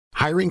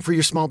Hiring for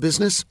your small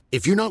business?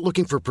 If you're not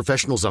looking for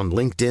professionals on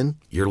LinkedIn,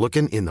 you're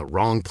looking in the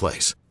wrong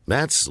place.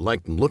 That's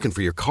like looking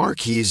for your car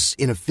keys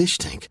in a fish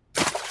tank.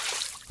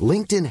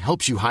 LinkedIn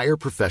helps you hire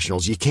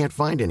professionals you can't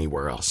find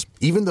anywhere else,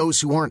 even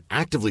those who aren't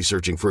actively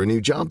searching for a new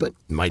job but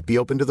might be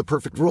open to the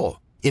perfect role.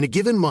 In a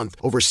given month,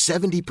 over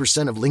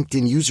 70% of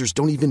LinkedIn users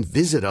don't even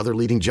visit other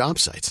leading job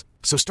sites.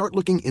 So start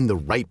looking in the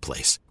right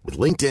place. With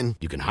LinkedIn,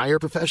 you can hire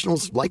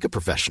professionals like a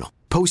professional.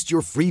 Post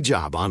your free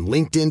job on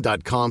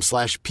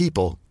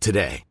linkedin.com/people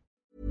today.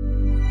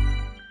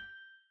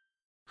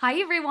 Hi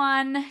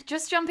everyone,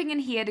 just jumping in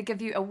here to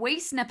give you a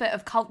wee snippet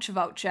of Culture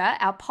Vulture,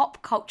 our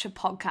pop culture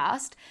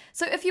podcast.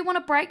 So if you want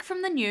a break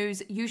from the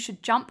news, you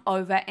should jump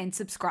over and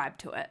subscribe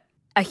to it.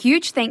 A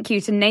huge thank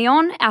you to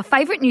Neon, our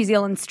favourite New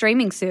Zealand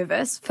streaming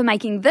service, for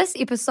making this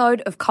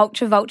episode of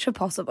Culture Vulture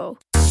possible.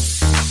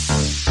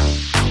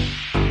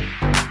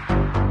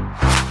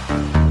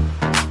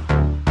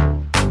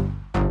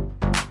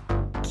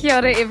 Kia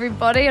ora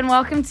everybody and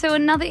welcome to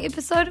another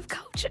episode of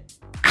Culture.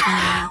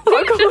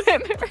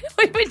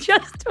 We were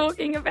just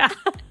talking about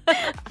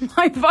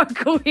my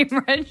vocal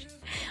hemorrhage.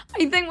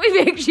 I think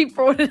we've actually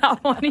brought it up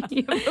on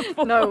here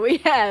before. No, we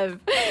have.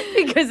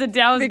 Because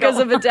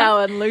of Adele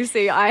and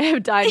Lucy, I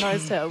have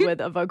diagnosed her with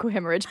a vocal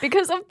hemorrhage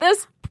because of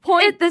this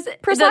point.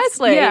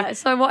 Precisely. Yeah,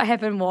 so what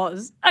happened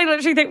was, I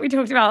literally think we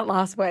talked about it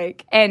last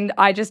week, and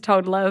I just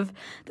told Liv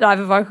that I have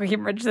a vocal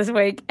hemorrhage this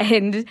week,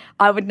 and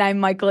I would name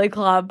my Glee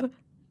club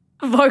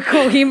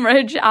Vocal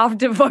Hemorrhage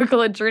after Vocal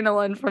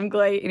Adrenaline from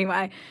Glee.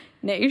 Anyway,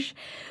 niche.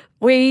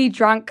 We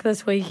drank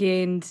this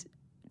weekend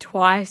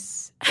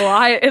twice, or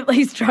I at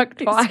least drank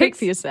twice. Speak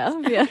for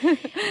yourself, yeah.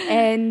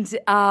 And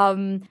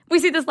we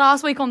said this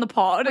last week on the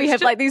pod. We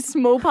have like these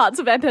small parts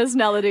of our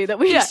personality that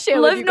we share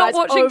with you guys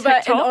over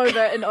TikTok. and over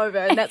and over,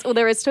 and that's all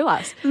there is to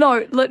us.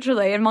 No,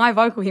 literally. And my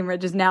vocal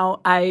hemorrhage is now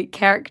a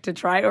character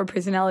trait or a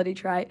personality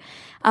trait.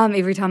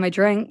 Every time I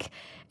drink,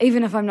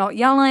 even if I'm not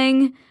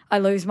yelling, I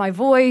lose my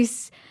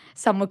voice.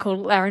 Some would call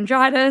it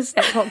laryngitis.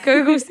 That's what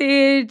Google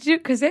said,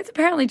 because that's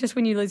apparently just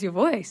when you lose your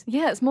voice.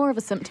 Yeah, it's more of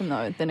a symptom,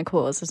 though, than a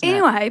cause, isn't it?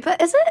 Anyway,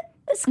 but is it?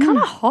 It's kind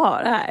of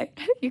hot, eh?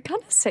 You're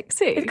kind of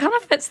sexy. It kind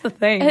of fits the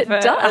theme. It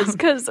does,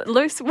 because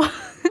Luce, we're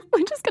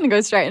just going to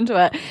go straight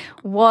into it.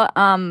 What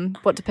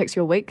depicts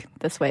your week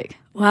this week?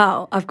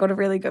 Well, I've got a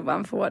really good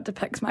one for what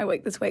depicts my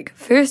week this week.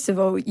 First of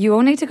all, you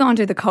all need to go and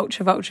do the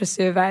Culture Vulture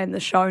survey in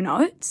the show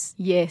notes.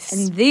 Yes,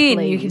 and then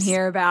please. You can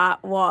hear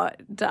about what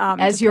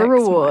as your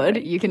reward,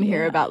 you can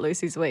hear about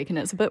Lucy's week, and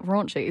it's a bit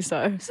raunchy.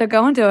 So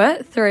go and do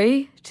it.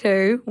 3,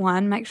 2,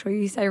 1. Make sure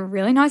you say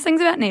really nice things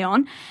about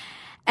Neon.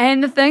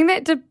 And the thing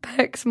that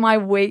depicts my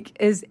week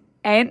is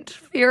ant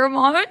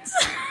pheromones.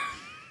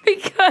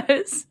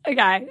 Because,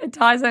 okay, it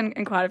ties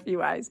in quite a few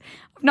ways.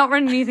 I've not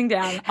written anything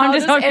down. How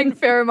does ant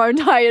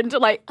pheromone tie into,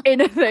 like,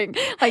 anything?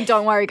 Like,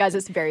 don't worry, guys,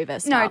 it's very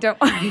versatile. No,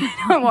 don't worry.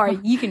 Don't worry.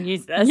 You can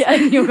use this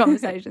in your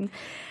conversations.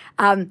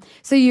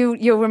 So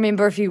you'll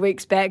remember a few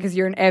weeks back, because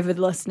you're an avid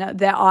listener,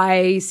 that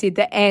I said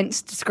that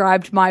ants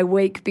described my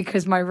week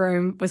because my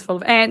room was full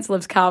of ants.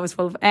 Liv's car was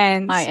full of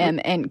ants. I am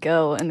ant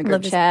girl in the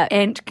group chat.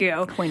 Ant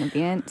girl. Queen of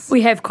the ants.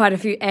 We have quite a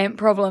few ant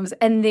problems.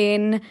 And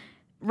then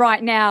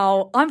right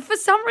now, I'm for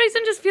some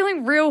reason just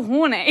feeling real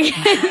horny.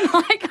 And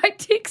like I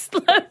text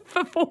Liv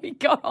before we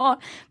got on,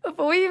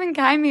 before we even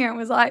came here, and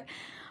was like,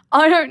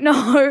 I don't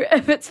know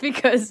if it's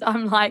because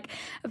I'm like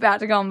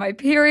about to go on my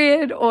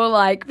period, or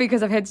like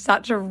because I've had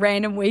such a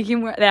random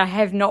weekend that I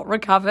have not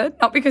recovered,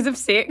 not because of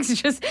sex,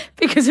 just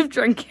because of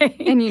drinking.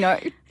 And you know,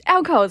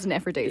 alcohol is an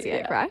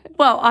aphrodisiac, right?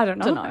 Well, I don't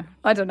know.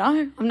 I don't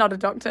know. I'm not a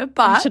doctor,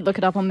 but you should look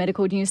it up on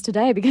medical news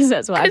today, because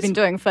that's what I've been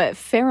doing for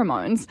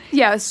pheromones.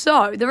 Yeah,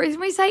 so the reason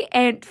we say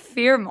ant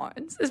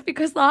pheromones is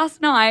because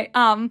last night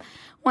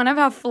one of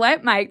our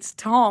flatmates,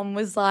 Tom,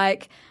 was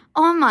like,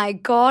 oh my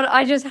God,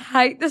 I just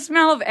hate the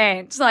smell of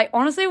ants. Like,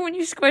 honestly, when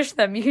you squish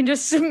them, you can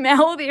just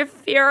smell their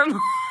pheromones.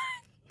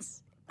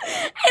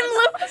 And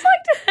Liv was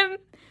like to him,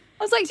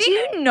 I was like, do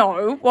you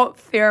know what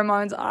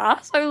pheromones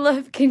are? So,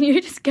 Liv, can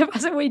you just give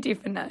us a wee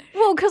definition?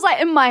 Well, because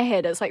like in my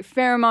head, it's like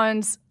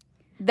pheromones,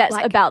 that's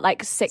like, about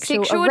like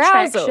sexual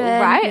arousal,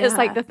 right? Yeah. It's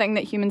like the thing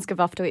that humans give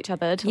off to each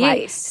other to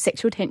like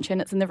sexual tension.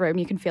 It's in the room.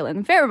 You can feel it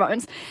in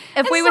pheromones.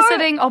 If we were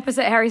sitting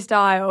opposite Harry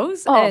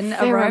Styles in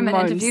a room and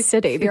interview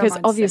City, because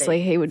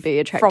obviously he would be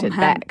attracted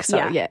back.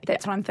 So yeah,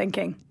 that's what I'm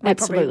thinking.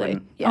 Absolutely.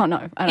 Oh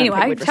no, I don't anyway,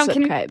 think we'd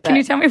reciprocate. Can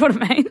you tell me what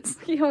it means?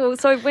 Yeah, well,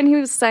 so when he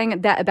was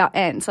saying that about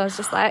ants, I was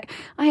just like,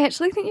 I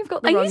actually think you've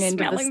got the wrong end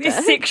of the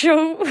stick.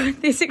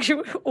 Their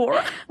sexual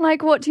aura?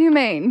 Like, what do you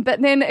mean? But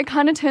then it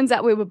kind of turns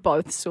out we were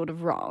both sort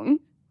of wrong.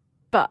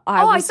 But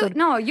I thought,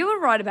 no, you were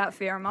right about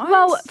pheromones.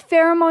 Well,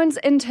 pheromones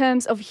in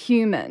terms of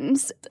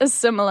humans are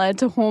similar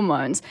to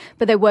hormones,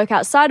 but they work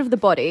outside of the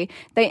body.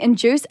 They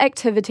induce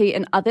activity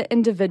in other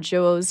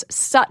individuals,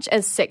 such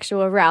as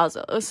sexual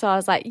arousal. So I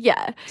was like,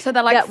 yeah, so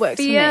they're like that works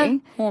for me.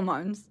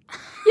 Hormones.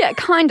 Yeah,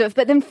 kind of.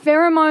 But then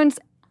pheromones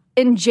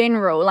in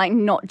general, like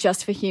not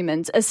just for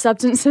humans, are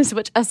substances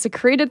which are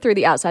secreted through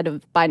the outside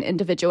by an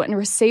individual and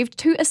received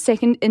to a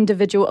second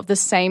individual of the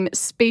same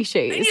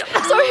species.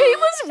 So he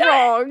was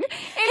wrong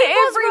in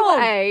every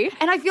way.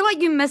 And I feel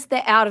like you missed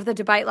that out of the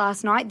debate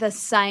last night, the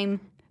same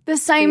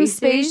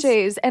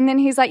species. And then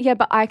he's like, yeah,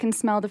 but I can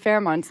smell the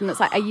pheromones. And it's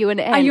like, are you an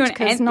ant? Are you an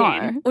ant no.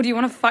 then? Or do you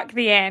want to fuck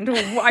the ant? Or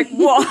like,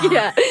 what?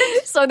 Yeah.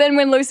 So then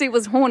when Lucy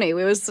was horny,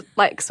 we was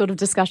like sort of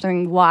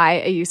discussing,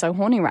 why are you so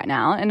horny right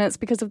now? And it's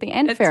because of the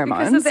ant pheromones.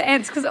 Because of the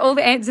ants, because all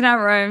the ants in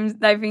our rooms,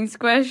 they've been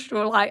squished,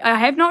 or like, I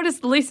have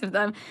noticed the least of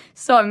them.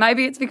 So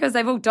maybe it's because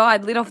they've all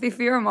died, let off their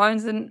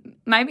pheromones, and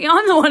maybe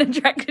I'm the one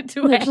attracted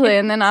to it. Literally.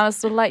 And then I was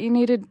sort of like, you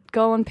need to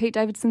go on Pete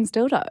Davidson's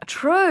dildo.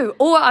 True.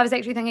 Or I was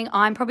actually thinking,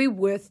 I'm probably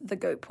worth the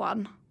goop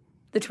one.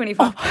 The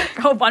 25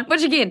 gold one,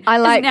 which again, I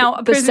like is now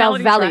a the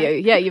personality self-value.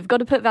 trait. Yeah, you've got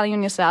to put value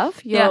in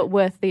yourself. You're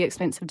worth the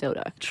expensive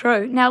dildo.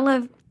 True. Now,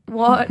 Liv,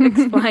 what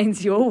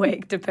explains your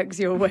week, depicts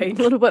your week?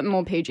 A little bit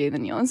more PG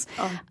than yours.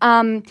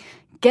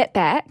 Get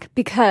back,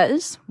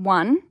 because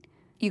one,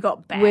 You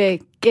got back. we're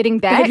getting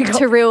back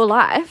to real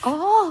life.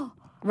 Oh,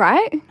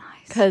 Right?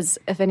 Because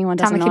if anyone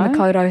doesn't know, Tamaki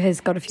Makoto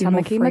has got a few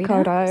more Tamaki freedoms.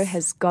 Makoto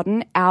has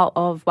gotten out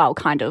of, well,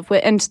 kind of.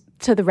 We're into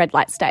the red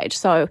light stage,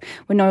 so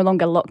we're no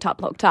longer locked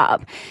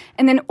up.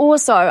 And then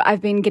also,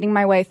 I've been getting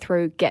my way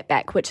through Get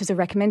Back, which is a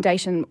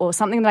recommendation or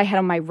something that I had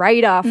on my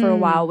radar for a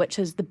while, which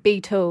is the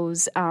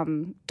Beatles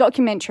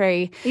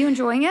documentary. Are you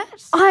enjoying it?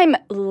 I'm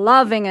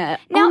loving it.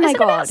 Now, oh my is it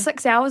God. about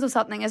 6 hours or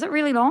something? Is it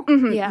really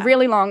long? Yeah.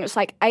 Really long. It's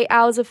like 8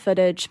 hours of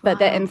footage, but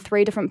they're in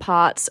 3 different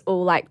parts,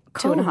 all like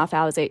Cool. 2.5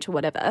 hours each or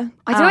whatever.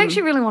 I do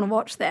actually really want to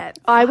watch that.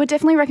 I would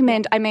definitely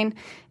recommend. I mean,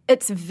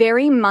 it's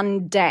very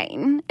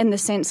mundane in the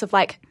sense of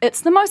like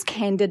it's the most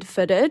candid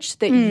footage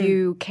that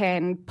you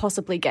can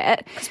possibly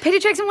get. Because Peter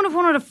Jackson wouldn't have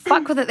wanted to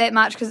fuck with it that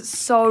much because it's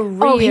so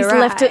real. Oh, he's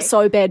left it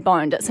so bad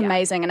boned. It's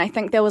amazing. And I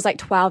think there was like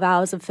 12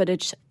 hours of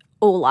footage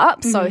all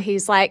up. So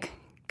he's like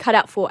cut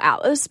out 4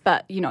 hours,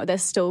 but you know,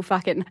 there's still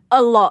fucking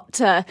a lot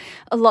to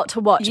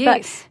watch.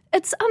 Yes. But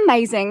it's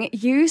amazing.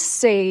 You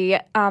see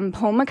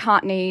Paul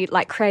McCartney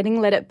like creating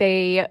Let It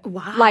Be.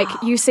 Wow. Like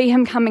you see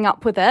him coming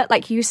up with it.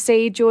 Like you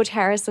see George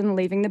Harrison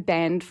leaving the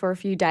band for a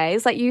few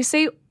days. Like you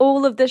see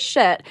all of this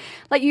shit.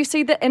 Like you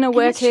see the inner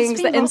it's just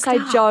workings, been the inside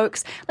locked up.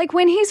 jokes. Like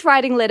when he's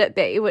writing Let It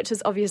Be, which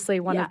is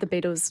obviously one of the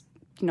Beatles,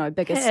 you know,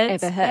 biggest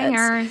Hits, ever hits.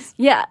 bangers.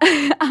 Yeah.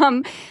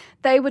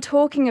 They were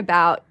talking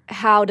about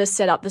how to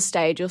set up the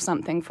stage or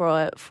something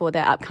for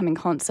their upcoming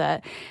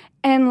concert.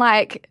 And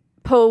like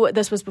Paul,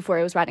 this was before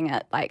he was writing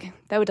it, like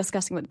they were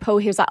discussing with Paul,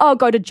 he was like, oh,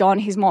 go to John,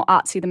 he's more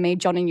artsy than me,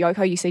 John and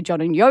Yoko. You see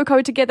John and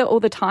Yoko together all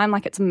the time,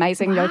 like it's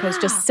amazing. Wow. Yoko's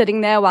just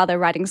sitting there while they're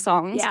writing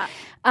songs. Yeah.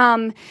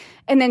 And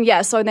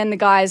then, so then the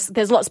guys,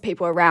 there's lots of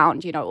people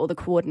around, you know, all the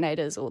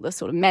coordinators, all the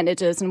sort of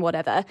managers and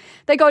whatever.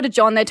 They go to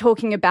John, they're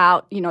talking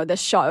about, you know,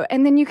 this show.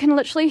 And then you can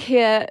literally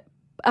hear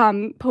Paul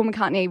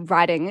McCartney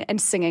writing and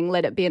singing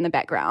Let It Be in the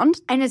background.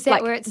 And is that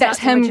like, where it that's starts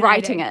him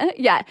originating? writing it,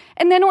 yeah.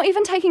 And they're not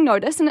even taking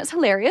notice, and it's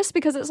hilarious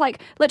because it's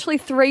like literally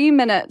 3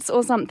 minutes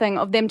or something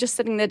of them just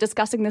sitting there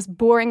discussing this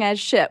boring ass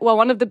shit while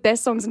one of the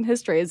best songs in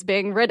history is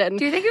being written.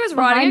 Do you think he was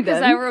writing it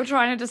because them. they were all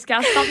trying to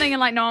discuss something and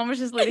like no one was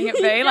just letting it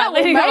be? Yeah, Like well,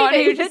 letting it on.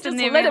 maybe. He was just in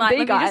Just there let being it like, be,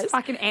 let me guys. just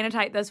fucking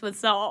annotate this with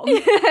song.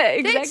 Yeah,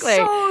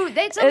 exactly.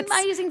 That's It's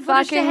amazing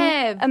footage to fucking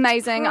have.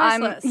 amazing.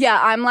 Priceless.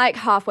 I'm like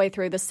halfway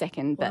through the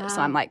second bit,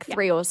 so I'm like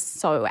 3 or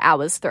so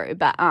hours through.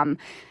 But We'll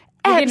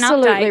get an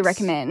absolutely update.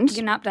 recommend. Get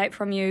an update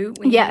from you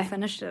when Yeah. you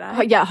finished it.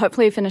 Eh? Yeah,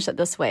 hopefully finish it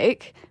this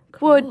week.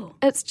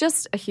 It's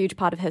just a huge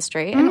part of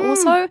history. And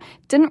also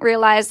didn't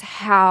realise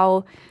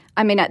how,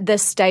 I mean, at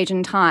this stage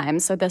in time,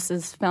 so this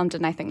is filmed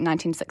in, I think,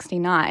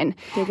 1969.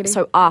 Giggity.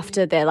 So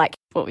after they're like,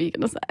 what were you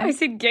going to I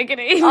say? said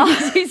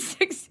giggity. She's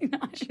 69.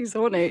 She's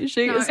horny.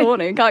 She is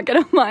horny. Can't get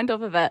her mind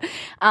off of it.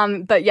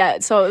 But yeah,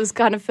 so it was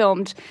kind of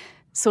filmed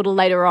sort of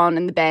later on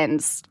in the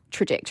band's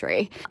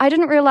trajectory. I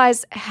didn't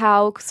realise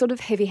how sort of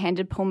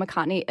heavy-handed Paul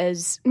McCartney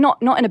is,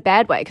 not in a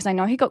bad way, because I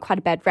know he got quite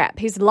a bad rap.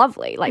 He's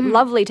lovely, like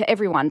lovely to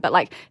everyone, but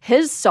like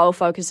his sole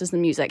focus is the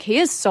music. He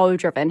is so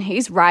driven.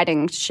 He's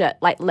writing shit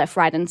like left,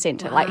 right and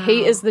centre. Like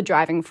he is the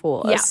driving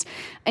force. Yeah.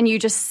 And you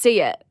just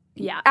see it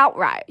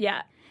outright.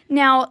 Yeah.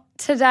 Now,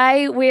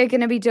 today we're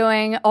going to be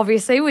doing,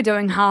 obviously, we're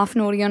doing half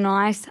Naughty or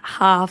Nice,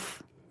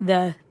 half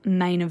the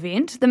main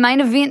event. The main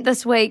event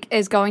this week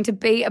is going to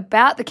be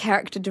about the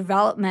character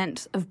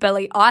development of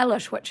Billie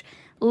Eilish, which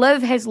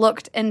Liv has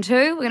looked into.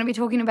 We're going to be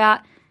talking about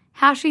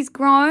how she's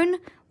grown,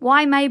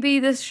 why maybe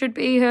this should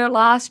be her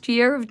last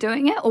year of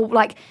doing it, or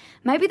like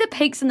maybe the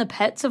peaks and the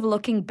pits of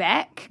looking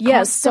back. Yeah,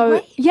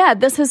 constantly. so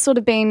this has sort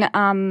of been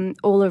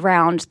all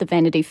around the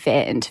Vanity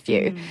Fair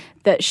interview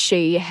that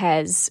she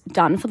has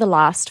done for the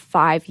last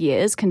 5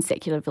 years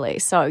consecutively.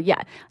 So yeah,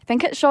 I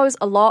think it shows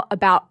a lot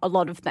about a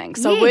lot of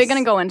things. So we're Yes.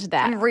 going to go into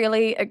that. I'm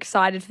really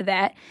excited for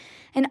that.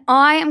 And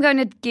I am going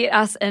to get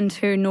us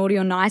into naughty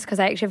or nice because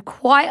I actually have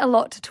quite a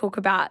lot to talk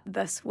about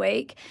this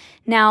week.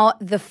 Now,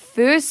 the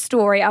first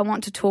story I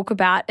want to talk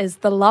about is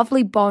the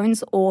Lovely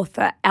Bones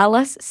author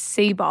Alice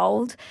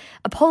Sebold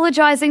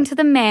apologising to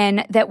the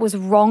man that was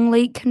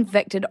wrongly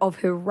convicted of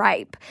her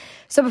rape.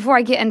 So before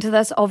I get into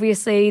this,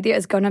 obviously there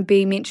is going to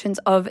be mentions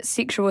of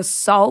sexual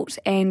assault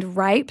and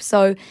rape.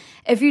 So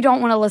if you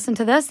don't want to listen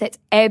to this, that's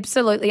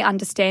absolutely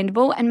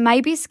understandable, and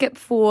maybe skip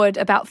forward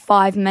about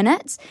 5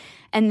 minutes.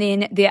 And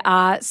then there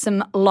are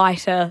some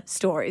lighter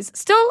stories,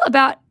 still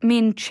about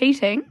men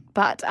cheating,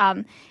 but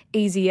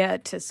easier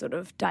to sort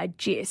of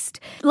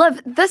digest.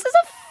 Liv, this is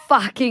a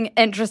fucking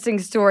interesting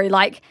story.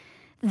 Like,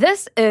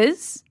 this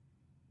is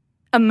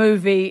a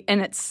movie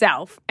in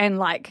itself. And,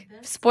 like,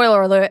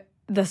 spoiler alert,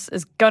 this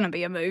is going to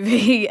be a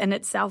movie in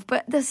itself.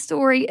 But this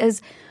story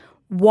is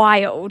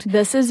wild.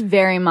 This is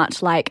very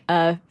much like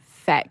a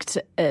fact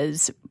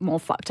is more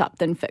fucked up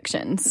than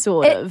fiction,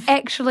 sort of. It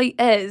actually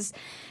is.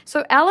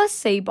 So Alice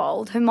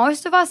Sebold, who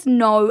most of us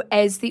know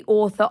as the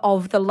author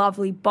of The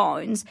Lovely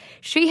Bones,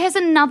 she has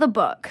another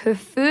book, her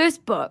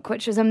first book,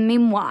 which is a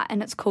memoir,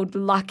 and it's called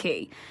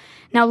Lucky.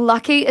 Now,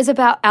 Lucky is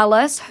about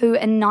Alice, who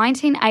in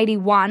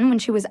 1981, when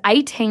she was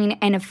 18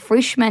 and a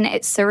freshman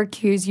at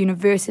Syracuse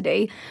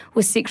University,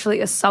 was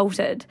sexually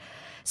assaulted.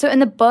 So in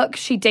the book,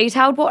 she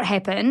detailed what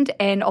happened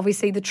and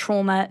obviously the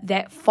trauma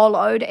that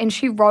followed, and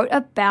she wrote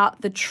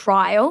about the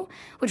trial,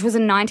 which was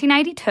in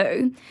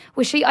 1982,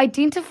 where she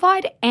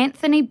identified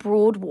Anthony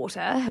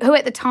Broadwater, who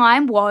at the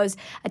time was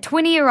a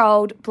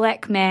 20-year-old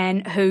black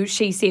man who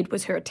she said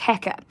was her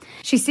attacker.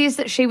 She says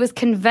that she was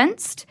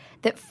convinced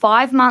that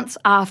 5 months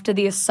after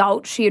the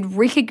assault, she had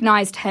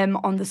recognised him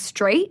on the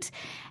street,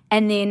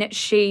 and then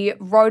she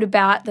wrote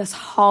about this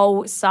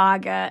whole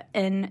saga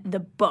in the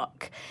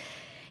book.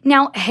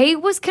 Now, he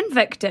was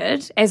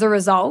convicted as a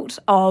result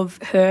of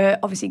her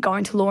obviously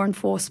going to law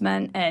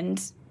enforcement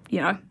and, you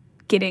know,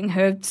 getting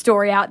her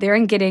story out there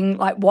and getting,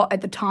 like, what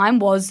at the time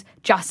was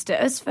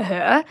justice for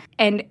her.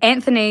 And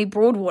Anthony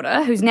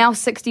Broadwater, who's now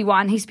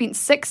 61, he spent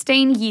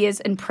 16 years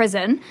in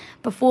prison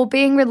before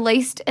being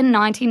released in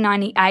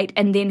 1998,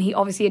 and then he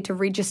obviously had to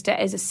register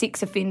as a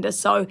sex offender,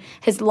 so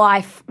his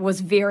life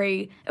was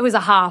it was a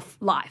half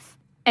life.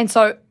 And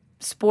so,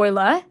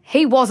 spoiler,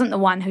 he wasn't the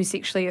one who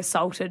sexually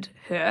assaulted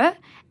her,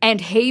 and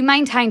he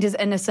maintained his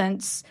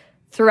innocence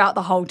throughout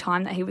the whole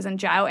time that he was in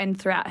jail and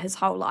throughout his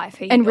whole life.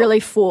 And really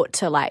fought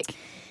to, like,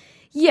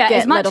 get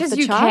as much as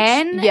you charge.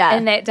 can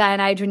in that day and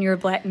age when you're a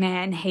black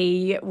man.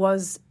 He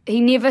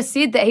never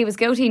said that he was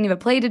guilty. He never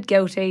pleaded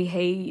guilty.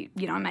 He,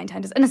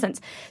 maintained his innocence.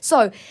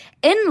 So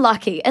in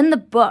Lucky, in the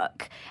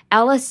book,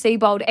 Alice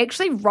Sebold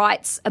actually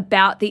writes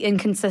about the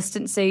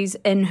inconsistencies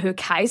in her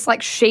case.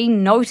 Like, she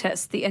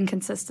noticed the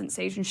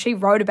inconsistencies and she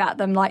wrote about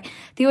them. Like,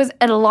 there was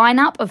a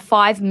lineup of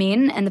 5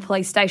 men in the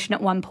police station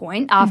at one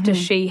point after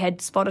she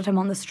had spotted him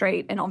on the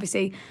street. And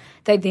obviously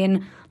they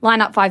then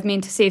line up 5 men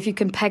to see if you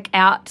can pick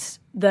out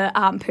the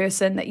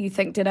person that you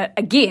think did it,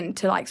 again,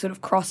 to, like, sort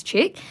of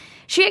cross-check.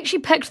 She actually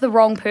picked the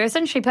wrong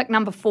person. She picked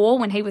number 4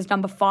 when he was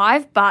number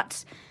 5,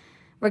 but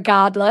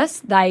regardless,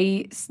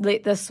 they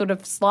let this sort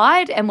of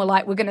slide and were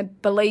like, we're going to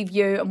believe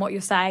you and what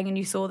you're saying, and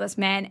you saw this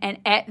man. And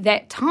at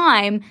that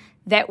time,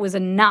 that was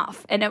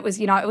enough. And it was,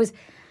 it was,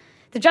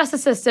 the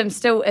justice system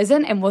still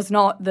isn't and was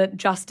not the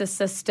justice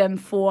system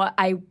for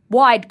a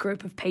wide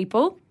group of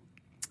people.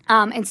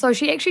 And so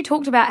she actually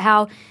talked about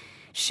how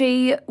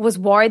she was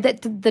worried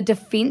that the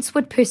defense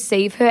would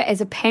perceive her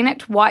as a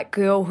panicked white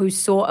girl who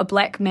saw a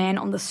black man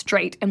on the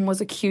street and was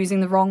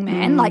accusing the wrong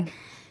man. Like,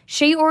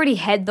 she already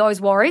had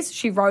those worries.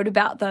 She wrote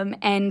about them,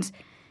 and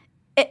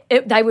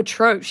they were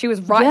true. She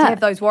was right to have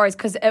those worries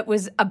because it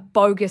was a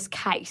bogus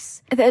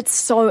case. It's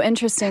so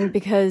interesting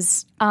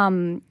because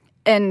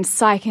in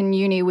psych and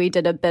uni, we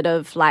did a bit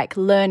of, like,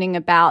 learning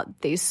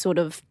about these sort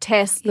of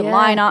tests, the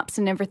lineups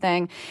and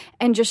everything,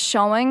 and just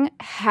showing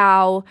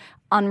how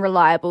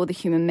unreliable the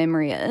human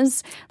memory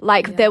is.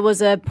 Like, there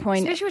was a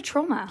point... Especially with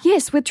trauma.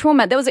 Yes, with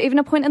trauma. There was even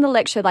a point in the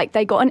lecture, like,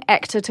 they got an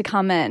actor to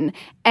come in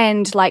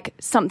and, like,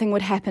 something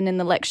would happen in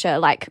the lecture,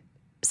 like,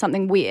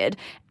 something weird.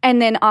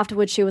 And then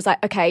afterwards she was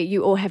like, okay,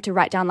 you all have to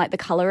write down, like, the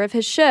colour of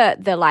his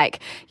shirt, the, like,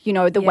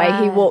 the way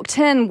he walked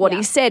in, what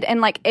he said. And,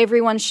 like,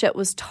 everyone's shit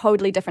was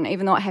totally different,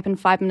 even though it happened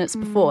 5 minutes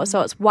before.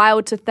 So it's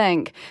wild to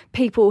think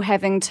people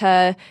having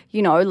to,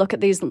 look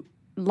at these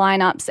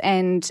lineups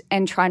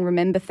and try and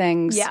remember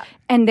things,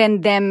 and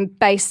then them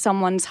base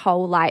someone's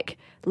whole, like,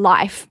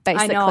 life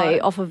basically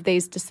off of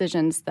these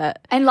decisions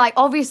that... And, like,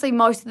 obviously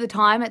most of the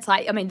time it's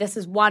like, I mean, this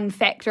is one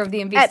factor of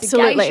the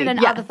investigation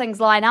and other things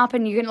line up,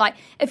 and you can, like,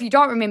 if you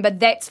don't remember,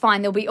 that's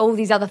fine. There'll be all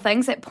these other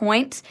things that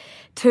point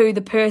to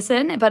the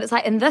person, but it's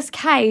like, in this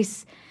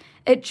case,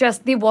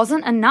 there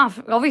wasn't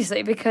enough,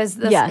 obviously, because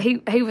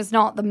he was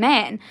not the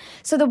man.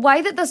 So the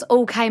way that this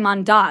all came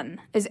undone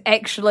is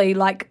actually,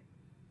 like,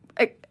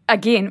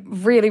 again,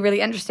 really,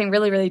 really interesting,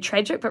 really, really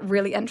tragic, but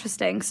really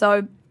interesting.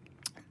 So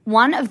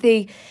one of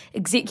the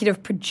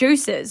executive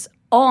producers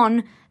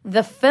on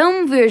The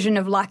film version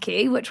of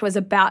Lucky, which was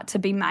about to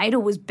be made or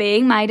was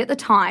being made at the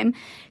time,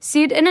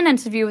 said in an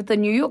interview with the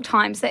New York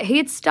Times that he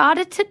had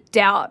started to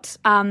doubt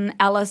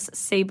Alice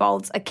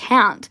Sebold's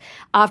account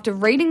after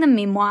reading the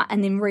memoir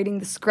and then reading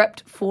the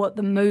script for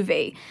the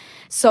movie.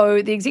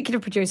 So the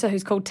executive producer,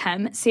 who's called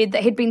Tim, said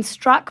that he'd been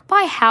struck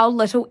by how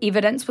little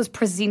evidence was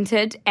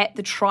presented at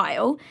the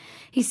trial.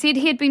 He said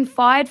he had been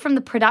fired from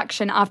the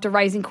production after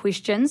raising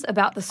questions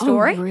about the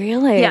story. Oh,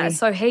 really? Yeah,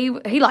 so he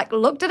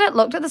looked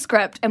at the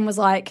script and was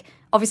like,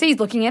 obviously he's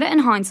looking at it in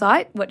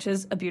hindsight, which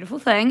is a beautiful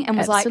thing, and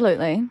was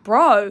Absolutely. like,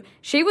 bro,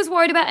 she was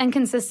worried about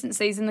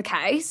inconsistencies in the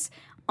case.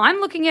 I'm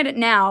looking at it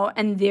now,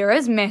 and there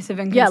is massive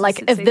inconsistencies. Yeah,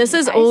 like if this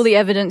is all the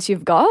evidence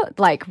you've got,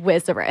 like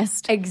where's the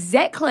rest?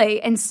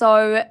 Exactly. And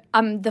so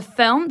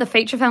the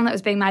feature film that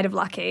was being made of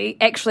Lucky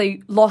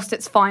actually lost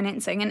its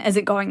financing and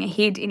isn't going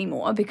ahead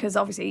anymore because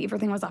obviously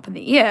everything was up in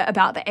the air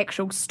about the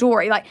actual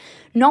story. Like,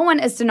 no one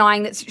is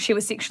denying that she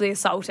was sexually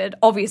assaulted.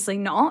 Obviously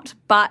not.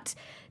 But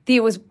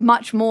there was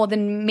much more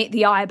than met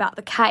the eye about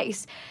the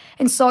case.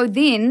 And so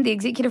then the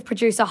executive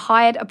producer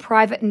hired a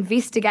private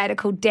investigator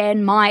called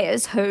Dan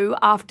Myers who,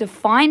 after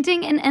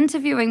finding and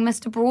interviewing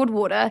Mr.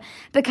 Broadwater,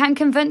 became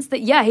convinced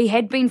that, yeah, he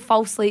had been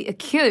falsely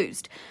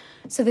accused.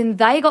 So then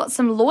they got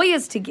some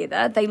lawyers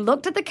together, they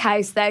looked at the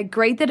case, they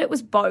agreed that it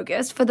was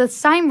bogus for the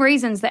same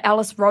reasons that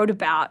Alice wrote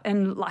about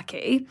in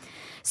Lucky.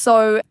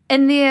 So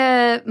in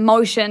their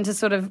motion to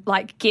sort of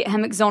like get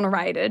him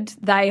exonerated,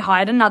 they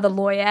hired another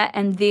lawyer,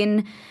 and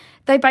then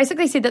they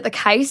basically said that the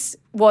case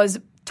was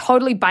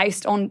totally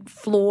based on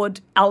flawed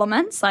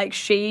elements, like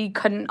she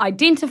couldn't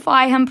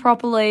identify him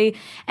properly,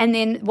 and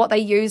then what they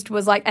used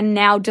was like a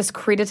now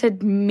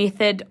discredited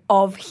method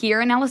of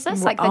hair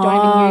analysis, like they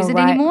don't even use it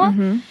anymore.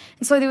 Mm-hmm.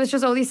 And so there was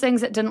just all these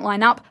things that didn't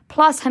line up,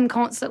 plus him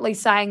constantly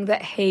saying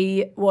that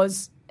he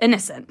was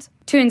innocent.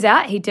 Turns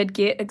out he did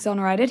get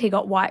exonerated. He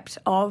got wiped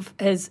of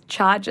his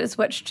charges,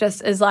 which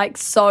just is like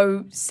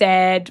so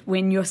sad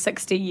when you're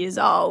 60 years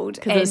old.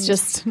 Because it's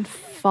just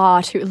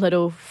far too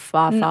little,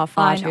 far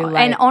too late.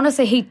 And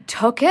honestly, he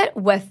took it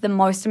with the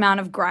most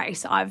amount of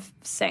grace I've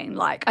seen.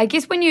 Like, I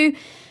guess when you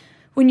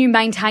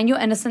maintain your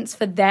innocence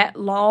for that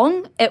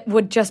long, it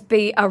would just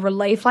be a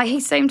relief. Like,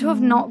 he seemed to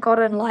have not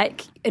gotten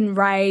like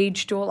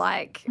enraged or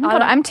like.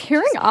 I'm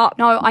tearing up.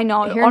 No, I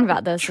know. Hearing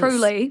about this,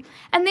 truly.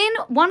 And then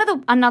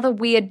another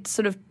weird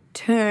sort of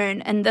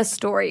turn in this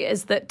story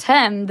is that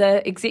Tim,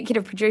 the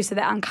executive producer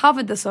that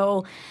uncovered this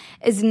all,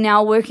 is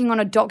now working on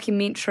a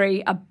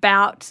documentary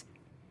about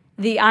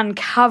the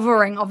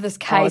uncovering of this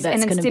case.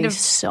 That's going to be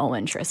so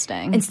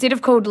interesting. Instead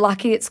of called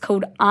Lucky, it's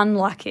called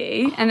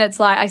Unlucky. And it's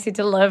like, I said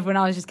to Liv when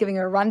I was just giving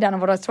her a rundown of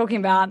what I was talking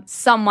about,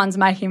 someone's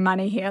making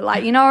money here.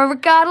 Like, you know,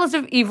 regardless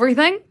of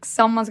everything,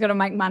 someone's going to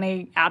make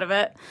money out of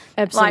it.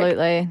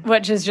 Absolutely. Like,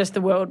 which is just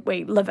the world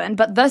we live in.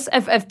 But this,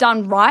 if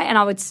done right, and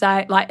I would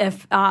say, like,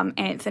 if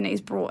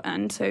Anthony's brought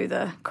into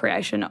the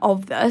creation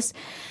of this,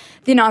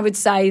 then I would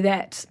say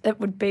that it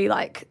would be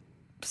like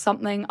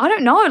something, I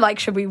don't know, like,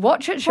 should we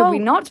watch it? Should we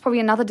not? It's probably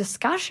another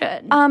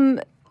discussion.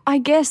 I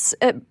guess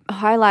it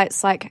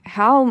highlights, like,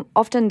 how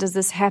often does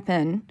this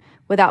happen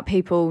without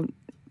people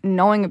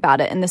knowing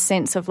about it, in the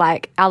sense of,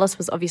 like, Alice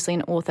was obviously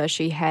an author.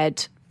 She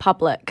had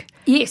public,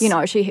 yes, you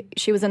know,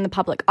 she was in the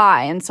public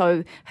eye, and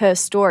so her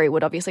story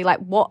would obviously, like,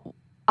 what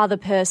other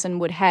person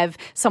would have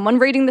someone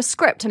reading the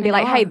script and be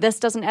like, hey, this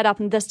doesn't add up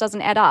and this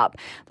doesn't add up.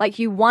 Like,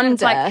 you wonder.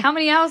 It's like, how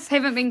many else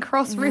haven't been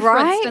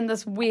cross-referenced in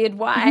this weird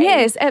way?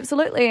 Yes,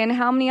 absolutely. And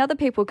how many other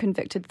people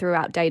convicted through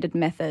outdated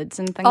methods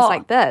and things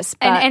like this.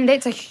 But and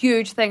that's a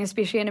huge thing,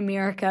 especially in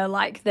America,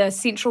 like the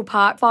Central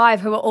Park Five,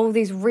 who are all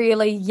these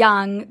really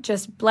young,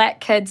 just black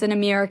kids in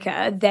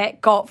America that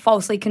got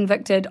falsely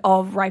convicted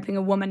of raping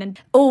a woman. And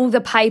all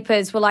the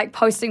papers were like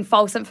posting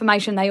false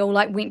information. They all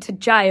like went to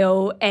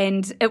jail,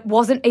 and it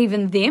wasn't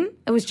even them.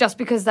 It was just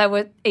because they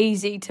were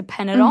easy to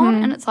pin it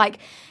on. And it's like,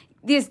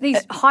 there's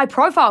these high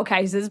profile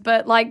cases,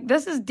 but like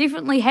this is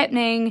definitely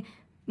happening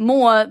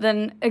more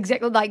than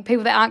exactly like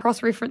people that aren't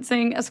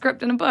cross-referencing a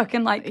script in a book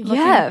and like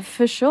yeah,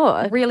 for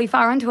sure, really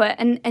far into it.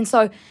 And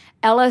so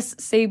Alice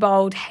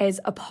Sebold has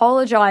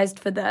apologized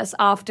for this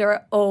after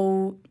it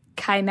all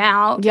came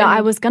out. Yeah,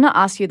 I was going to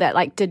ask you that.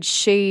 Like, did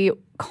she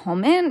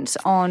comment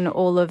on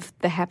all of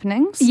the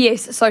happenings?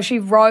 Yes, so she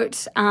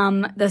wrote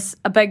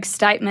a big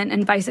statement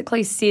and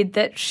basically said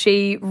that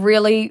she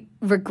really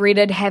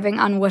regretted having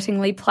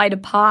unwittingly played a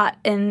part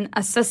in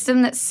a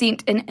system that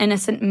sent an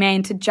innocent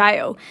man to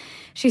jail.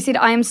 She said,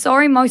 I am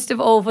sorry most of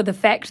all for the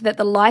fact that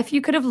the life you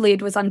could have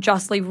led was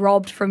unjustly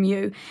robbed from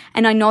you,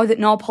 and I know that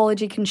no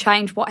apology can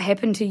change what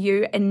happened to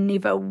you and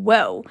never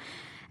will.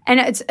 And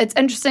it's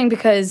interesting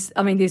because,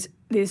 I mean,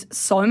 there's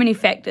so many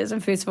factors.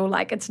 And first of all,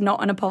 like, it's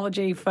not an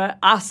apology for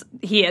us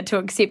here to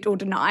accept or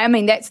deny. I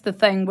mean, that's the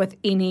thing with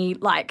any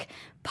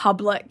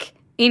public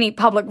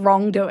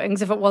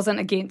wrongdoings. If it wasn't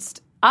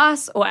against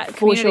us or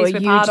communities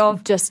we're part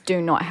of. Just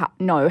do not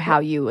know how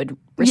you would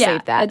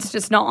receive that. It's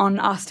just not on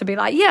us to be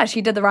like, yeah,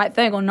 she did the right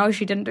thing, or no,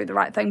 she didn't do the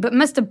right thing. But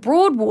Mr.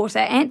 Broadwater,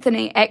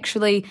 Anthony,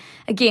 actually,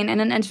 again, in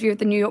an interview with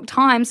the New York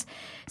Times,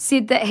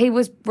 said that he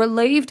was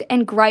relieved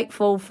and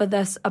grateful for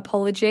this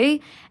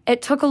apology.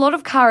 It took a lot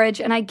of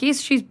courage, and I guess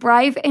she's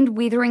brave and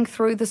weathering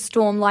through the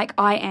storm like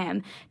I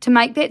am. To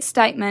make that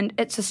statement,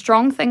 it's a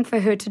strong thing for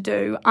her to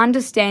do,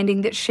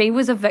 understanding that she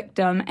was a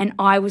victim and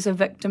I was a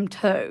victim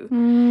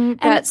too.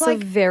 That's a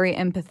very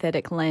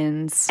empathetic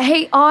lens.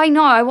 I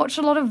know, I watched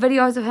a lot of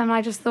videos of him and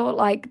I just thought,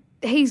 like,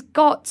 he's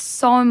got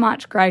so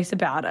much grace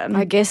about him.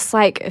 I guess,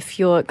 like, if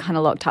you're kind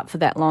of locked up for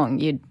that long,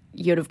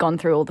 you'd have gone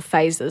through all the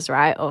phases,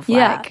 right, of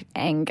like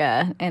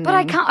anger and. But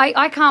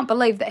I can't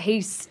believe that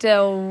he's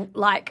still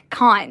like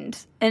kind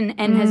in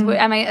his.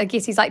 I mean, I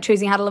guess he's like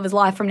choosing how to live his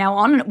life from now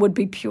on, and it would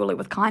be purely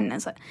with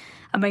kindness.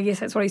 I mean, I guess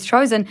that's what he's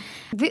chosen.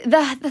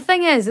 The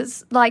thing is,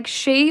 it's like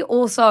she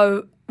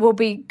also will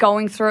be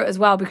going through it as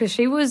well, because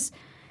she was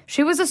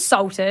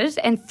assaulted,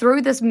 and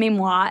through this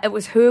memoir, it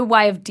was her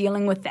way of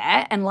dealing with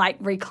that and like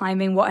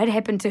reclaiming what had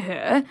happened to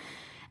her.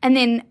 And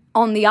then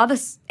on the other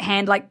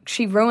hand, like,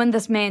 she ruined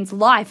this man's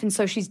life, and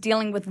so she's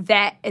dealing with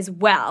that as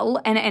well.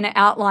 And it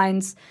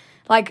outlines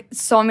like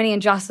so many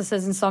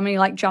injustices and so many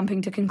like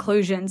jumping to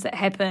conclusions that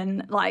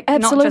happen, like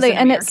absolutely. Not just in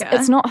America. And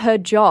it's not her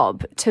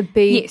job to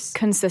be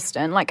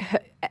consistent. Like,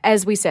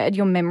 as we said,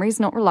 your memory's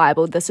not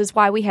reliable. This is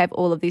why we have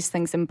all of these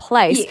things in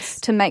place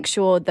to make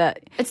sure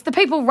that it's the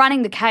people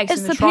running the case.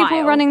 It's the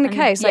people running the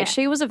case. Like,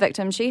 she was a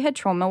victim. She had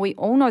trauma. We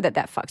all know that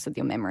fucks with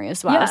your memory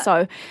as well.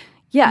 So.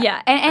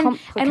 Yeah,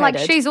 and like,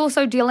 she's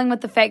also dealing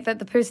with the fact that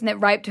the person that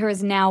raped her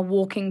is now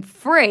walking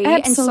free. Absolutely.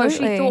 And so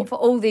she thought for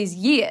all these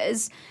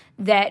years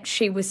that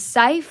she was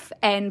safe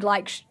and,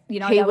 like, you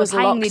know, he they was were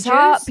paying locked their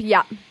up. dues.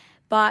 Yeah.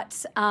 But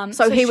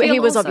so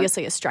he was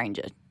obviously a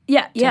stranger.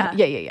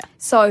 Yeah.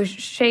 So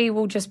she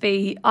will just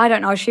be, I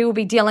don't know, she will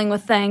be dealing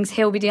with things,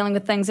 he'll be dealing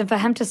with things. And for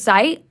him to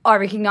say, I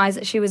recognise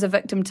that she was a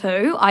victim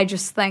too, I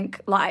just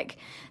think, like,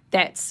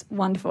 that's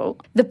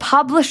wonderful. The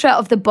publisher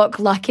of the book,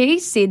 Lucky,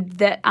 said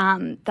that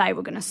they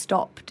were going to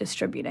stop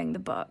distributing the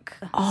book.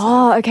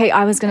 Oh, okay.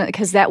 I was going to,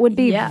 because that would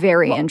be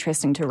very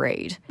interesting to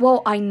read.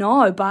 Well, I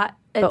know, but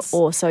it's... But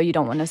also you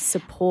don't want to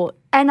support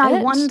And it.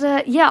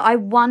 I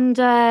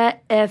wonder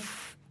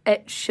if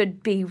it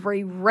should be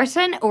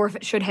rewritten, or if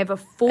it should have a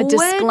forward. A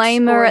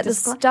disclaimer at the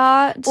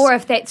start. Or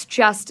if that's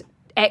just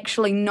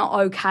actually not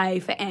okay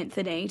for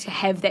Anthony to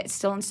have that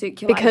still in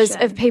circulation. Because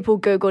if people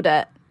Googled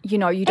it, you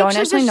know, you don't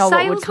actually know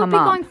what would come up.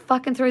 Sales would be going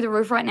fucking through the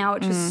roof right now,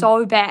 which is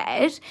so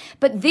bad.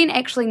 But then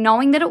actually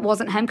knowing that it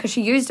wasn't him, because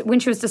she used, when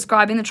she was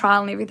describing the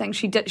trial and everything,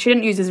 she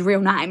didn't use his real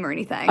name or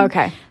anything.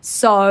 Okay.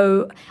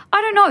 So, I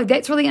don't know.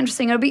 That's really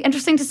interesting. It'll be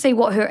interesting to see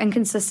what her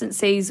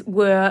inconsistencies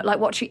were, like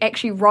what she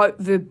actually wrote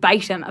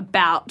verbatim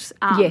about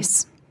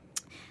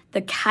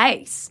the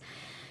case.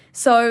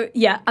 So,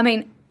 yeah, I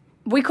mean,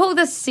 we call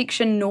this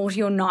section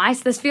naughty or nice.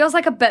 This feels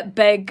like a bit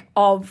big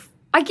of...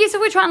 I guess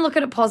if we're trying to look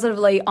at it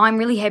positively, I'm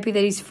really happy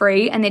that he's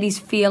free and that he's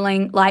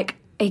feeling like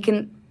he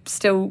can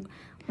still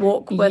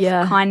walk with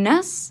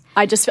kindness.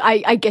 I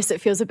guess it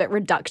feels a bit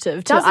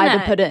reductive to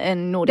either put it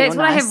in naughty or nice. That's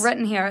what I have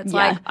written here. It's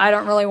like, I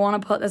don't really want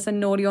to put this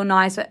in naughty or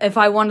nice. If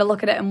I want to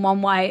look at it in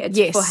one way,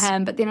 it's for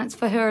him, but then it's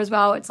for her as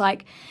well. It's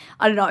like,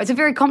 I don't know. It's a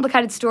very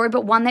complicated story,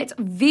 but one that's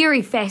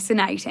very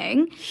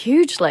fascinating.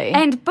 Hugely.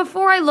 And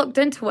before I looked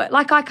into it,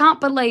 like, I can't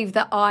believe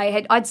that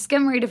I'd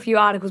skim read a few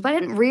articles, but I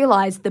didn't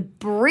realise the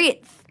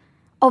breadth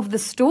of the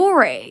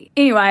story.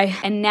 Anyway,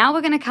 and now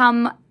we're going to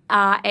come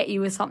at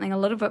you with something a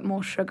little bit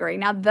more sugary.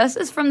 Now, this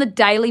is from the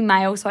Daily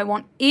Mail, so I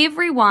want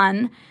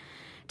everyone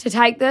to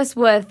take this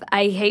with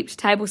a heaped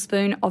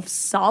tablespoon of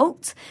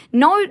salt.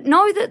 Know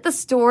that the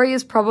story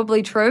is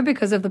probably true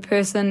because of the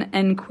person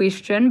in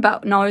question,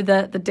 but know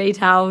that the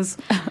details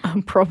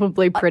are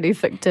probably pretty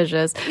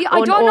fictitious. Yeah,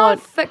 I don't know if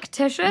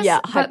fictitious,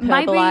 but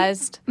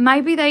hyperbolized.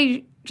 Maybe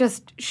they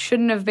just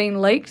shouldn't have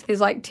been leaked.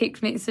 There's like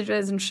text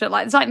messages and shit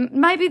like it's like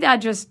maybe they're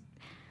just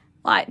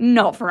like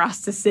not for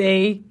us to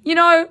see, you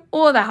know,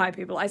 or they're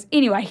hyperbolized.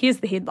 Anyway, here's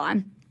the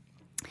headline.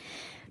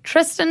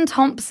 Tristan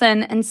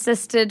Thompson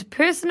insisted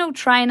personal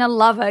trainer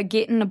lover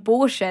get an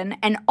abortion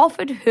and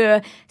offered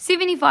her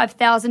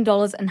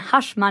 $75,000 in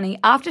hush money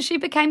after she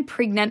became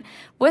pregnant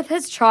with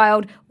his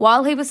child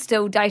while he was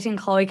still dating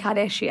Khloe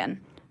Kardashian.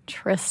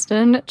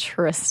 Tristan.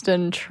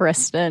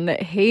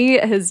 He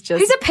has just...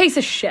 He's a piece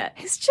of shit.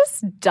 He's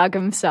just dug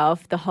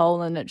himself the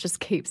hole and it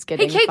just keeps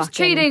getting He keeps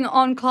cheating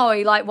on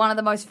Khloe, like one of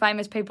the most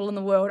famous people in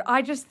the world.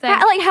 I just think...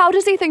 How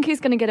does he think he's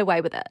going to get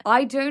away with it?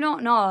 I do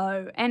not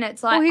know. And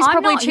it's like, well, he's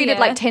probably not cheated here.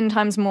 like 10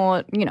 times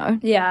more, you know,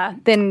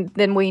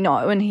 than we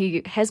know, and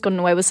he has gotten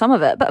away with some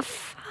of it, but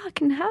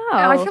fucking hell.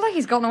 I feel like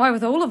he's gotten away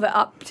with all of it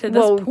up to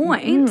this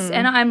point.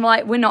 And I'm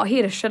like, we're not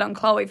here to shit on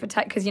Khloe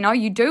because, you know,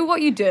 you do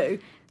what you do.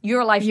 Your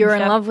relationship. You're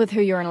in love with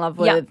who you're in love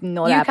with,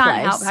 not our place. You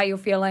can't help how you're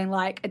feeling.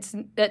 Like it's,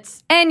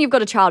 and you've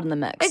got a child in the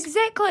mix.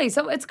 Exactly.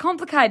 So it's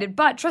complicated.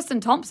 But Tristan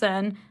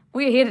Thompson,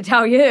 we're here to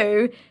tell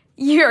you,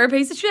 you're a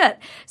piece of shit.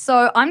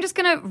 So I'm just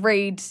going to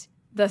read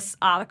this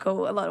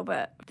article a little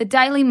bit. The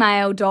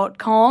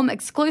dailymail.com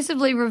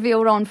exclusively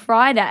revealed on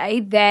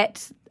Friday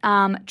that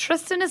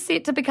Tristan is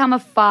set to become a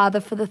father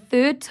for the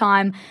third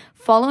time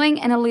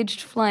following an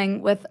alleged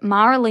fling with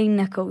Marilee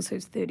Nichols,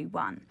 who's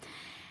 31.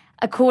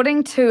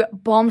 According to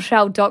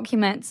bombshell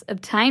documents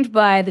obtained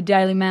by the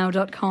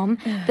dailymail.com,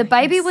 the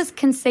baby was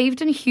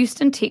conceived in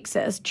Houston,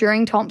 Texas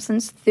during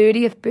Thompson's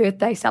 30th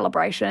birthday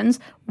celebrations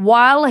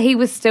while he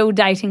was still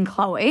dating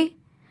Chloe,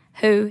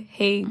 who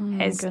he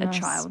has a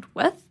child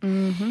with.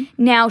 Mm-hmm.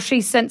 Now,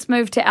 she's since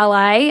moved to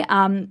LA,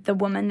 the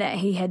woman that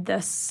he had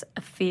this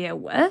affair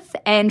with,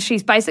 and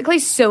she's basically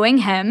suing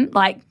him,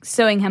 I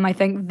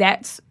think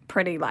that's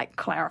pretty,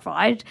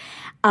 clarified,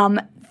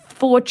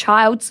 for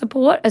child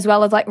support as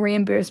well as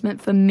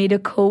reimbursement for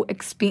medical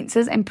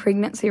expenses and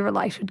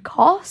pregnancy-related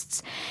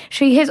costs.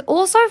 She has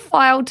also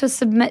filed to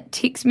submit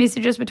text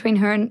messages between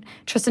her and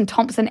Tristan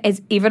Thompson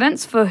as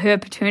evidence for her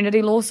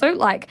paternity lawsuit,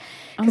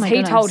 because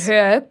he told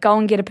her, go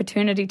and get a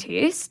paternity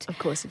test. Of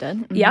course he did.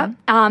 Mm-hmm.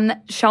 Yeah,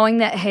 showing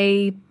that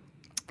the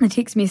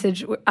text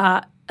message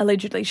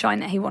allegedly showing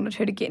that he wanted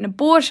her to get an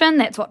abortion.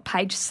 That's what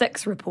Page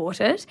 6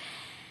 reported.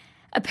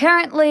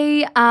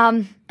 Apparently,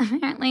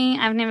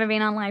 I've never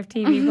been on live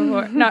TV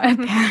before. No,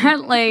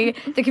 apparently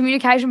the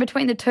communication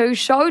between the two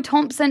show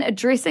Thompson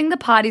addressing the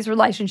parties'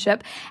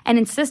 relationship and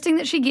insisting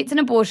that she gets an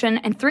abortion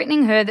and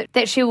threatening her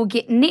that she will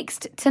get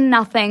next to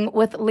nothing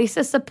with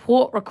lesser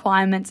support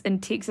requirements in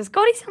Texas.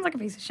 God, he sounds like a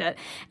piece of shit.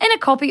 In a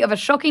copy of a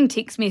shocking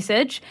text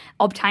message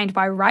obtained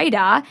by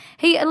Radar,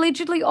 he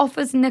allegedly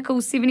offers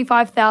Nichols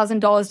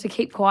 $75,000 to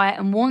keep quiet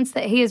and warns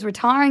that he is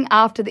retiring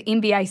after the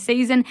NBA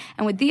season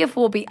and would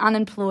therefore be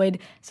unemployed,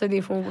 so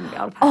therefore wouldn't be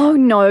able to pay. Oh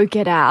no,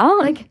 get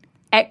out.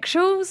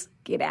 Actuals,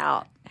 get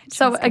out.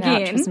 So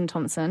again, Tristan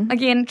Thompson.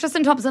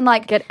 Tristan Thompson,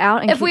 get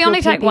out and if we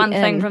only take one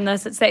thing in. from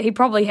this, it's that he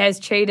probably has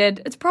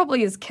cheated. It's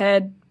probably his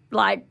kid.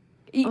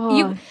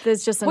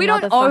 There's just we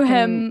don't owe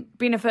him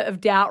benefit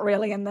of doubt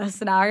really in this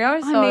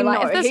scenario.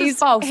 So if this is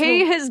false,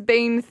 he has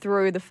been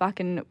through the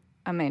fucking.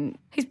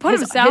 He's put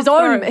himself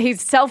through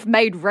his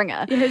self-made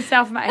ringer. Yeah,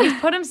 He's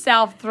put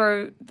himself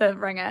through the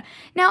ringer.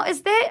 Now,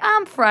 is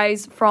that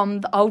phrase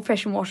from the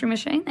old-fashioned washing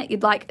machine that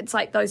you'd like? It's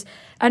like those,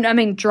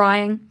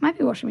 drying,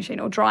 maybe washing machine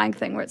or drying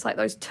thing where it's like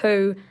those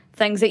two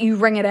things that you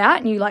wring it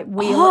out and you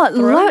wheel it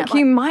through. Look,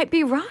 you might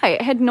be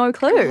right. I had no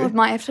clue. I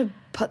might have to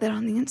put that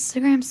on the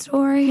Instagram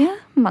story. Yeah,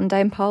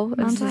 mundane poll.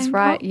 Is this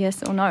right?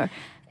 Yes or no?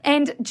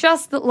 And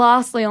just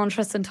lastly on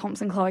Tristan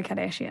Thompson, Khloe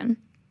Kardashian.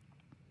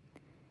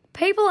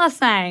 People are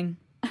saying,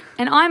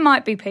 and I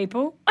might be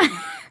people,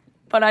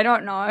 but I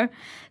don't know,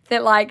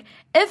 that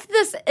if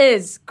this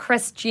is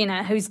Kris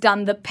Jenner who's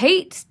done the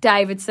Pete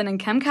Davidson and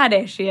Kim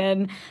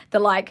Kardashian, the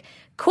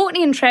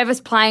Kourtney and Travis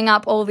playing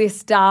up all this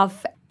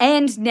stuff,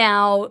 and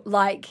now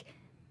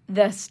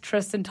this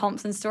Tristan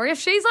Thompson story, if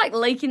she's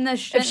leaking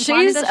this shit, if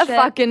she's a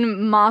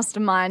fucking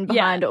mastermind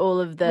behind all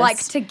of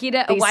this, to get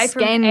it away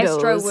from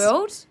Astro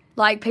World,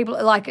 people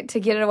to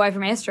get it away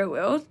from Astro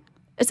World,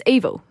 it's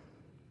evil.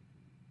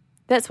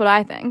 That's what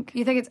I think.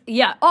 You think it's...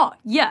 Yeah. Oh,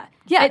 yeah.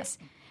 Yeah.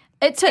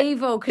 It's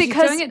evil because she's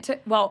doing it to...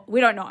 Well, we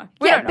don't know.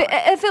 We don't know. But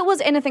if it was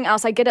anything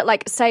else, I get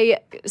it. Say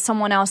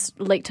someone else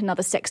leaked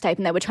another sex tape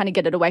and they were trying to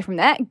get it away from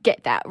that.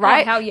 Get that,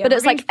 right? Oh, hell yeah. But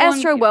it's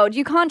Astro World.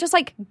 You can't just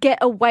get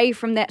away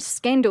from that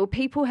scandal.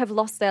 People have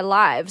lost their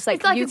lives. You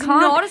it's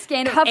can't not a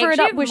scandal. Cover it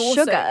up with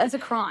sugar. It's a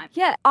crime.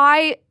 Yeah.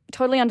 I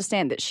totally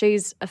understand that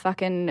she's a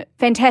fucking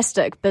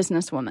fantastic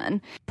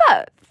businesswoman.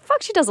 But...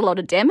 fuck, she does a lot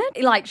of damage.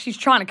 She's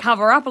trying to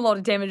cover up a lot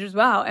of damage as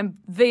well, and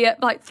via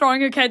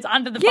throwing her kids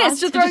under the bus. Yes,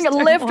 just throwing it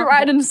left,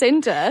 right, and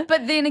centre.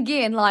 But then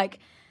again, I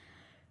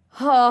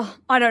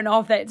don't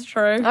know if that's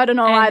true. I don't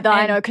know either.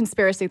 I know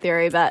conspiracy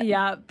theory, but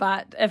yeah,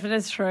 but if it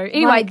is true,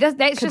 anyway,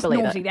 that's just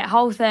naughty. That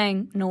whole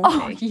thing, naughty.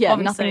 Oh yeah,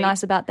 obviously. Nothing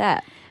nice about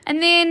that.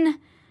 And then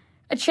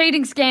a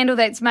cheating scandal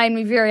that's made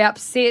me very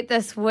upset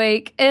this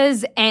week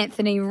is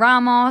Anthony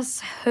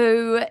Ramos,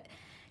 who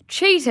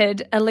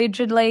cheated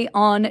allegedly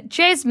on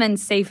Jasmine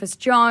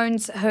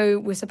Cephas-Jones, who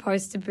was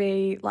supposed to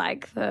be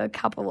the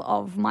couple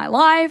of my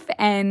life,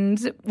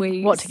 and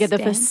we together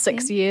for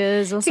 6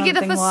 years or something.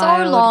 Together for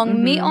wild. so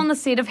long, met on the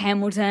set of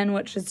Hamilton,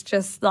 which is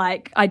just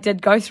I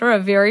did go through a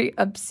very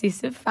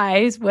obsessive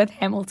phase with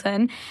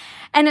Hamilton,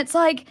 and it's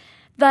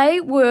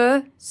they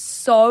were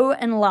so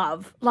in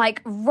love,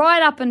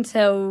 right up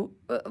until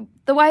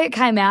the way it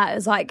came out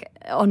is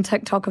on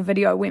TikTok a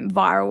video went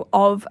viral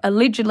of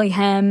allegedly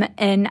him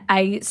in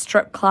a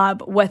strip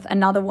club with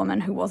another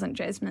woman who wasn't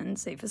Jasmine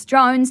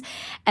Cephas-Jones,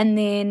 and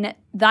then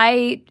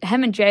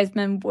him and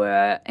Jasmine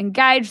were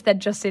engaged. They'd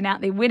just sent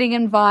out their wedding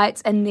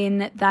invites, and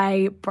then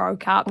they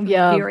broke up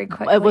very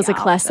quickly. It was a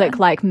after.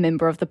 Classic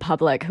member of the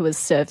public who was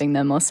serving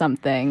them or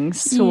something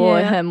saw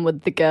him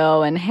with the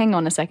girl and hang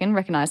on a second,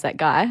 recognise that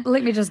guy.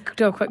 Let me just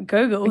do a quick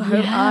Google. Who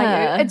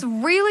are you? It's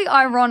really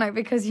ironic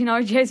because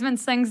Jasmine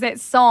sings that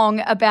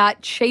song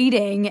about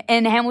cheating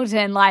in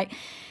Hamilton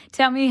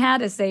tell me how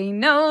to say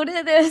no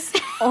to this.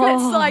 Oh,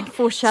 it's like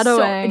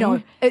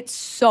foreshadowing. It's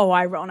so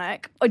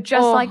ironic.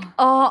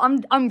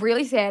 I'm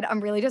really sad.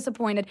 I'm really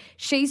disappointed.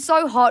 She's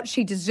so hot.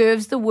 She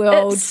deserves the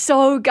world. It's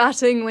so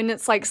gutting when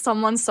it's like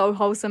someone so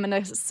wholesome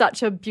and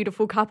such a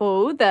beautiful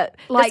couple that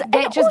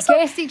just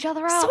gassed each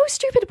other out. So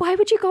stupid. Why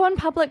would you go in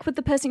public with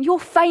the person? You're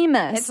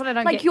famous. That's what I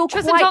don't like, get. You're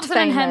Tristan quite Thompson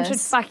famous. and him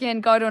should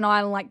fucking go to an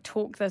island, like,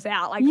 talk this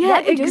out. Like, Yeah,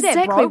 why do you do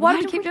exactly. that, bro? Why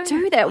do do you keep we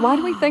doing do that? Why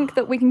do we think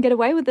that we can get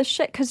away with this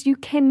shit? Because you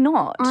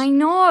cannot. I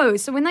know.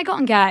 So when they got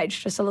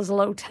engaged, just as a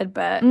little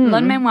tidbit,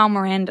 Lin-Manuel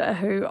Miranda,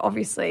 who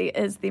obviously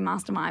is the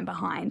mastermind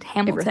behind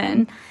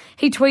Hamilton,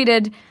 he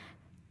tweeted,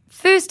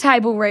 first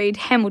table read,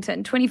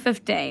 Hamilton,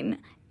 2015.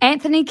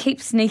 Anthony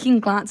keeps sneaking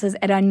glances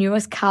at our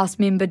newest cast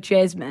member,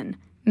 Jasmine.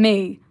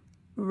 Me,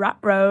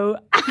 ruh-roh.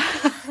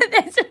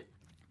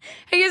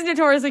 He is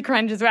notoriously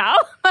cringe as well.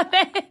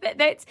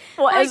 That's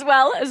as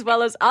well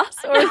as us,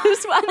 or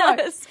as well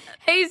as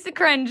he's the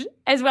cringe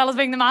as well as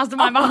being the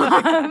mastermind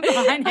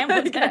behind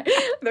Hamilton. Okay.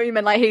 No, you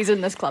meant like he's in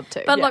this club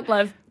too. But look,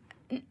 Liv,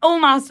 all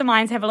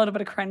masterminds have a little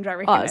bit of cringe, I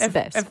reckon.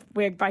 If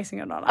we're basing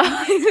it on it,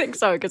 I think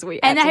so because we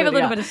and they have a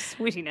little are. bit of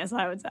sweatiness,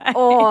 I would say.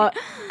 Or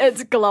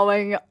it's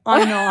glowing.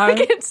 I know.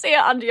 I can see it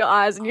under your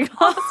eyes and your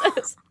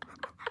glasses.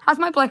 How's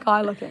my black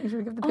eye looking? Should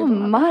we give the people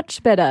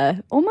much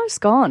better.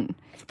 Almost gone.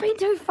 It's been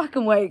 2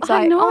 fucking weeks.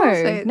 I know.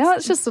 Honestly, Now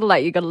it's just sort of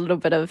like you got a little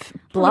bit of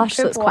blush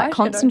that's quite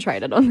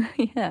concentrated on.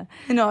 Yeah.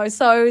 No.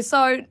 So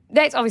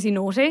that's obviously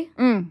naughty.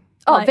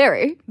 Oh,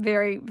 very,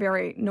 very,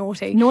 very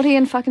naughty. Naughty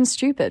and fucking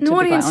stupid.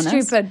 Naughty to be and quite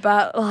honest. stupid,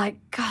 but like,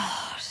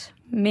 God,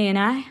 men,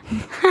 eh?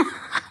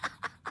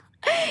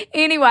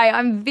 Anyway,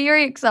 I'm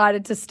very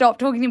excited to stop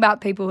talking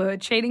about people who are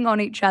cheating on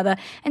each other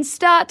and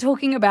start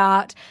talking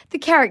about the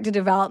character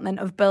development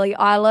of Billie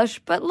Eilish.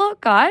 But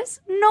look,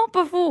 guys, not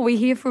before we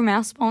hear from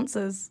our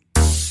sponsors.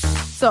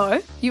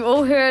 So, you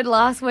all heard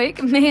last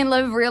week, me and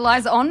Liv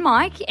realised on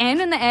mic and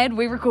in the ad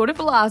we recorded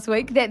for last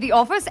week that The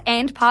Office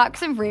and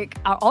Parks and Rec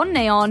are on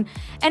Neon,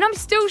 and I'm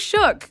still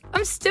shook.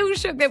 I'm still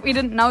shook that we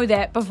didn't know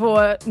that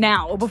before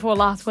now or before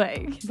last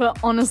week. But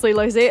honestly,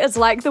 Lucy, it's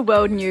like the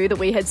world knew that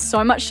we had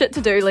so much shit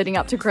to do leading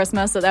up to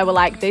Christmas that they were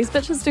like, these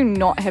bitches do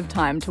not have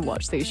time to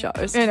watch these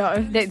shows. You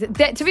know,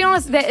 that to be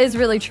honest, that is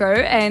really true,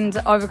 and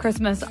over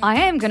Christmas I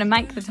am going to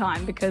make the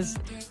time because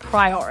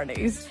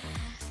priorities.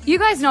 You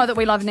guys know that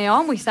we love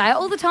Neon. We say it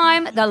all the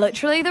time. They're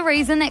literally the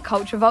reason that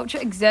Culture Vulture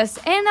exists,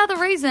 and they're the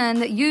reason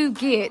that you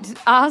get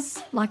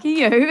us, lucky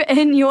you,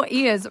 in your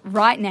ears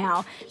right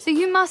now. So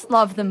you must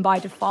love them by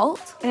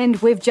default. And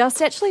we've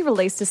just actually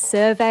released a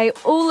survey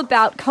all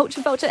about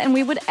Culture Vulture, and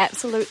we would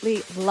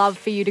absolutely love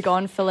for you to go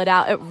and fill it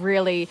out. It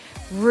really,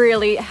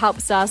 really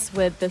helps us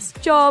with this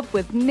job,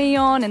 with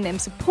Neon, and them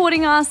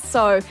supporting us.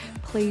 So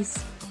please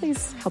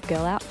help a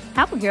girl out.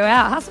 Help a girl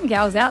out. Have some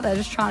girls out there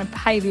just trying to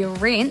pay their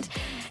rent.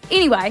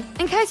 Anyway,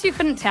 in case you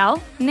couldn't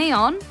tell,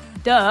 Neon,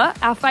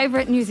 our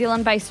favourite New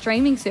Zealand-based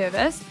streaming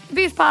service. The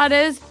best part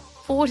is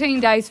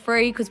 14 days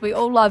free because we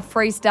all love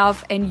free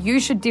stuff, and you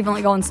should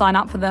definitely go and sign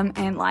up for them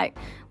and like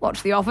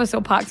watch The Office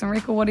or Parks and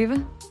Rec or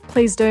whatever.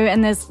 Please do.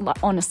 And there's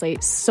honestly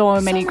so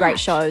many great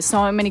shows,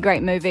 so many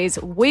great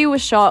movies. We were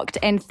shocked,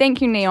 and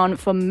thank you, Neon,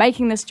 for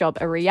making this job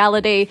a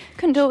reality.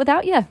 Couldn't do it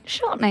without you.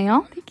 Shot,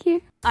 Neon. Thank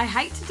you. I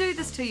hate to do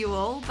this to you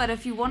all, but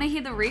if you want to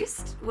hear the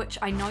rest, which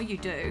I know you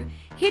do,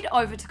 head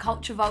over to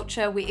Culture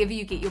Vulture wherever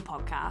you get your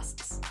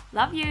podcasts.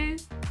 Love you.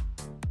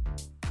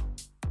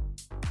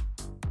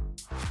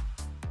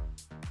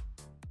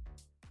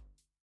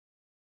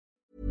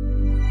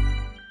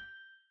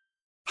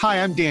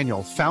 Hi, I'm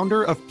Daniel,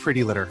 founder of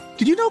Pretty Litter.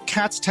 Did you know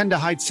cats tend to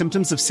hide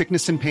symptoms of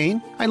sickness and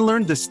pain? I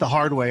learned this the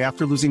hard way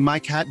after losing my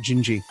cat,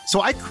 Gingy. So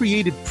I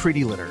created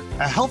Pretty Litter,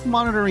 a health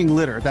monitoring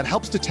litter that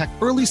helps detect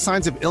early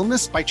signs of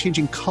illness by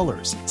changing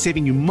colors,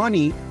 saving you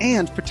money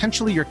and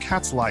potentially your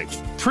cat's life.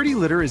 Pretty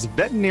Litter is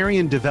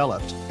veterinarian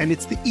developed, and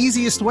it's the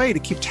easiest way to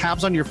keep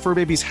tabs on your fur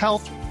baby's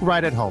health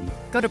right at home.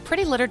 Go to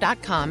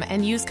prettylitter.com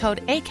and use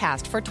code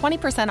ACAST for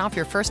 20% off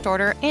your first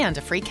order and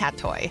a free cat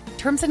toy.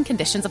 Terms and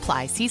conditions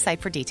apply. See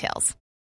site for details.